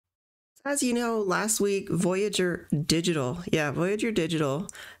As you know, last week, Voyager Digital, Voyager Digital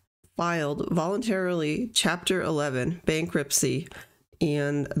filed voluntarily Chapter 11 bankruptcy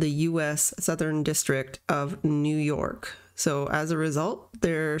in the U.S. Southern District of New York. So as a result,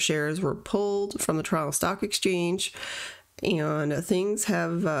 their shares were pulled from the Toronto Stock Exchange, and things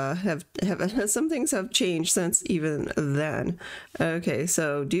some things have changed since even then. Okay,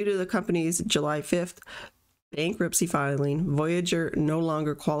 so due to the company's July 5th bankruptcy filing, Voyager no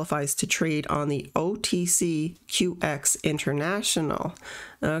longer qualifies to trade on the OTC QX International.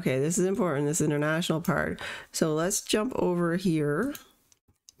 Okay, this is important, this international part. So let's jump over here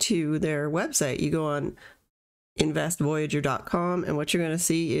to their website. You go on investvoyager.com, and what you're going to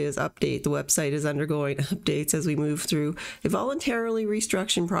see is update. The website is undergoing updates as we move through a voluntarily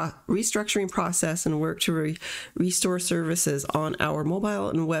restructuring process and work to restore services on our mobile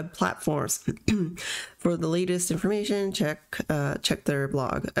and web platforms. For the latest information, check their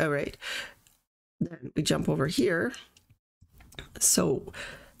blog. All right, then we jump over here. So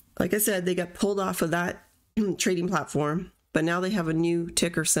like I said, they got pulled off of that trading platform, but now they have a new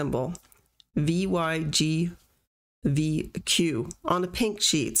ticker symbol, VOYG VQ, on the pink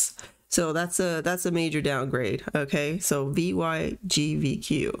sheets. So that's a major downgrade. Okay, so VOYG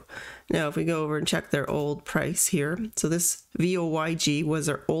VQ. Now if we go over and check their old price here, so this VOYG was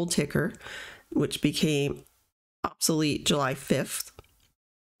their old ticker, which became obsolete July 5th,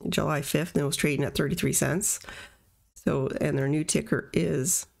 and it was trading at 33 cents. So, and their new ticker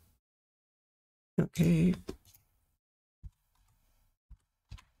is, okay,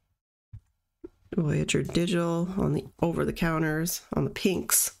 Voyager Digital on the over-the-counters on the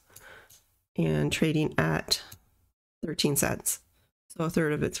pinks, and trading at 13 cents. So a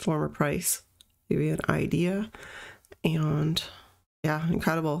third of its former price. Give you an idea. And yeah,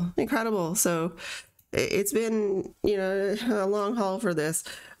 incredible. So it's been, a long haul for this.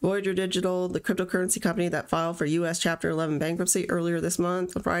 Voyager Digital, the cryptocurrency company that filed for U.S. Chapter 11 bankruptcy earlier this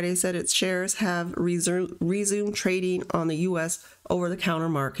month, on Friday, said its shares have resumed trading on the U.S. over-the-counter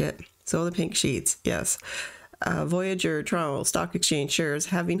market. So the pink sheets, yes. Voyager Toronto Stock Exchange shares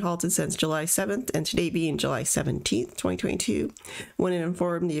having halted since July 7th, and today being July 17th, 2022, when it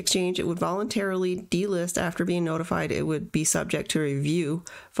informed the exchange it would voluntarily delist after being notified it would be subject to review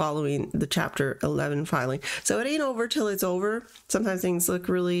following the Chapter 11 filing. So it ain't over till it's over. Sometimes things look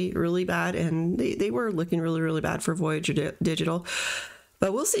really, really bad, and they were looking really, really bad for Voyager Digital.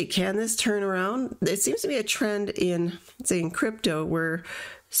 But we'll see. Can this turn around? It seems to be a trend in, say, in crypto, where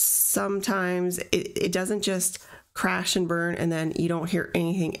sometimes it doesn't just crash and burn and then you don't hear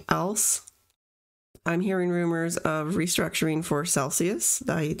anything else. I'm hearing rumors of restructuring for Celsius.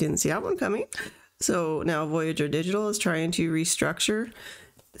 I didn't see that one coming. So now Voyager Digital is trying to restructure.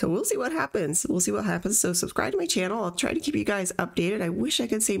 So we'll see what happens. So subscribe to my channel. I'll try to keep you guys updated. I wish I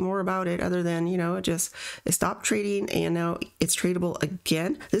could say more about it other than, it stopped trading and now it's tradable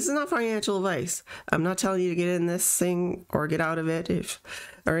again. This is not financial advice. I'm not telling you to get in this thing or get out of it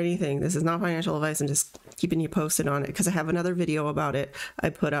or anything. This is not financial advice. I'm just keeping you posted on it because I have another video about it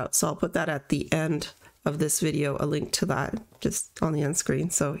I put out. So I'll put that at the end of this video, a link to that just on the end screen.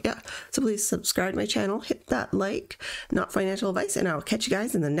 So yeah, so please subscribe to my channel, hit that like, not financial advice, and I'll catch you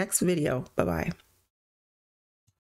guys in the next video. Bye-bye.